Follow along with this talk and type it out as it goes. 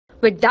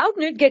With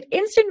Doubtnut, get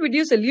instant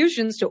video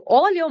solutions to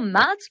all your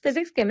maths,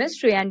 physics,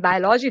 chemistry, and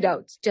biology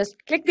doubts. Just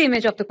click the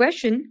image of the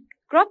question,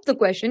 crop the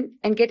question,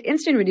 and get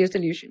instant video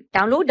solution.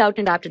 Download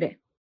Doubtnut app today.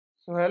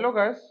 So hello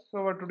guys, so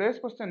our today's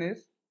question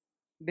is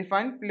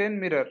define plane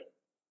mirror.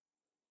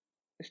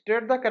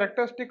 State the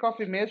characteristic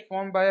of image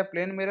formed by a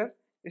plane mirror.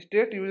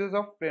 State uses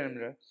of plane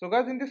mirror. So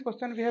guys, in this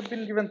question we have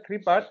been given three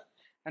parts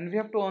and we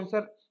have to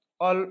answer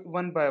all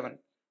one by one.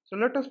 So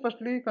let us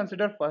firstly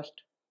consider first,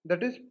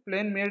 that is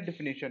plane mirror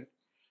definition.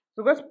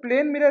 So guys,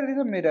 plane mirror is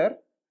a mirror.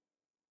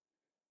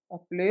 A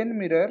plane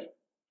mirror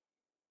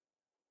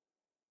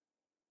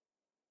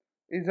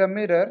is a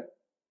mirror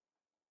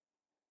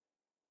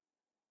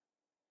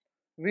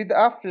with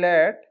a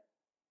flat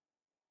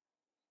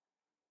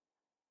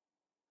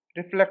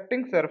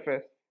reflective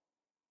surface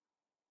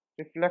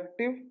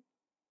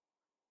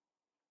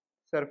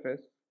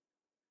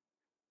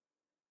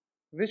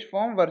which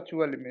form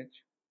virtual image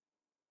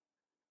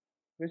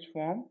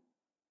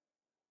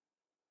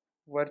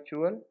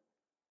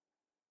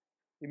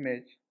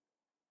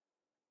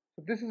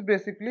So this is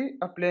basically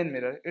a plane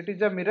mirror. It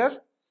is a mirror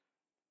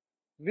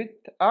with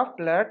a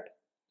flat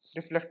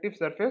reflective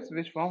surface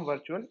which form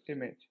virtual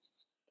image.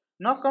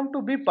 Now come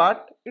to B part.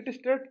 It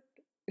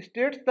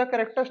states the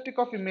characteristic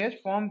of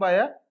image formed by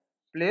a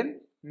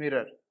plane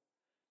mirror.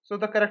 So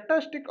the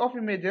characteristic of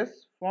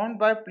images formed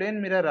by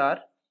plane mirror are,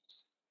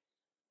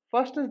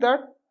 first is that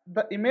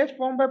the image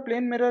formed by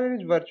plane mirror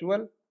is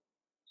virtual.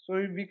 So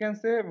we can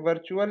say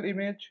virtual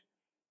image.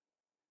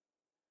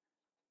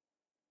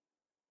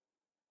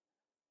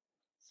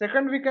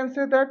 Second, we can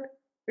say that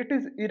it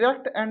is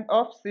erect and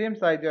of same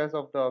size as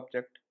of the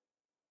object.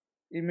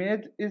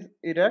 Image is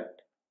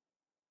erect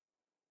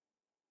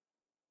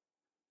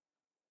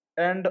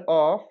and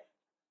of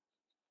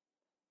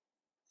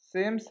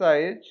same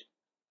size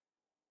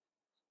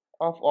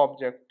of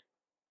object.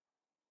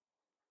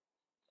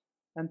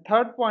 And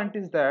third point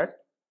is that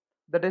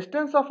the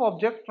distance of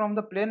object from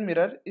the plane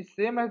mirror is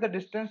same as the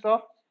distance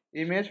of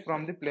image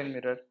from the plane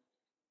mirror.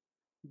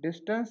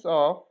 Distance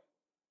of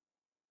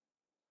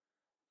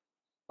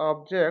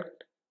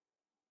object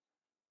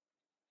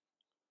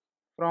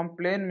from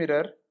plane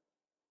mirror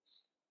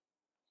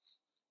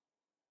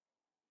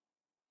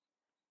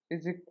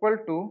is equal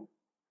to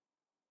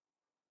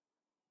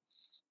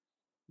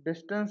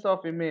distance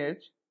of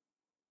image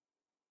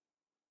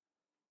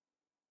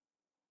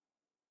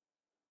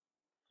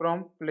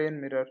from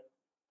plane mirror.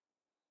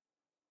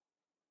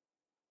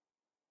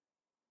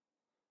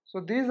 So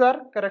these are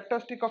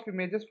characteristic of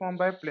images formed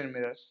by plane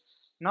mirror.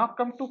 Now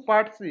come to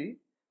part C,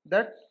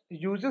 that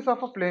uses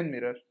of a plane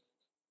mirror.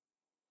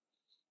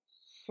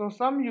 So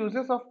some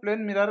uses of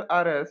plane mirror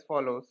are as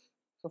follows.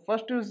 So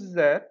first use is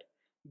that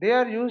they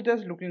are used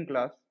as looking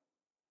glass.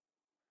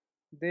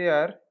 They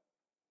are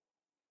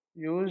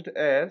used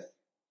as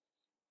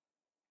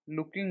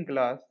looking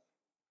glass.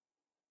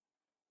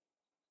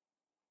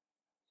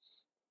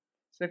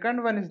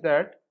 Second one is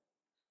that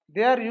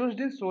they are used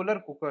in solar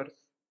cookers.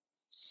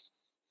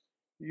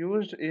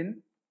 Used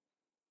in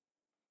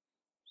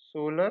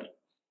solar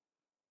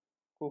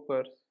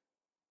cookers.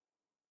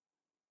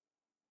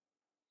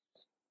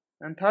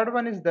 And third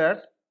one is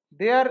that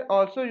they are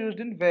also used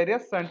in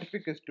various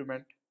scientific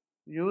instruments.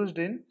 Used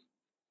in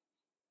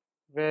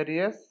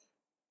various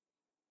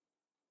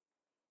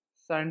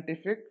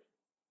scientific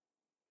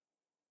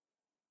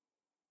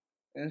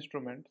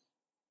instruments.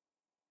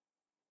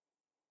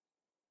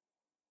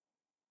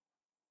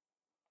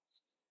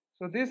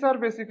 So these are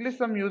basically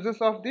some uses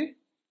of the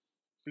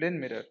plane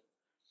mirror.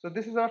 So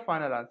this is our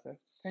final answer.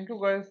 Thank you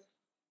guys.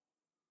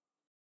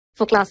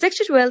 For class 6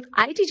 to 12,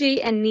 IIT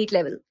JEE and NEET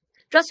level.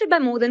 Trusted by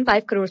more than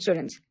 5 crore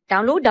students.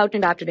 Download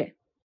Doubtnut app today.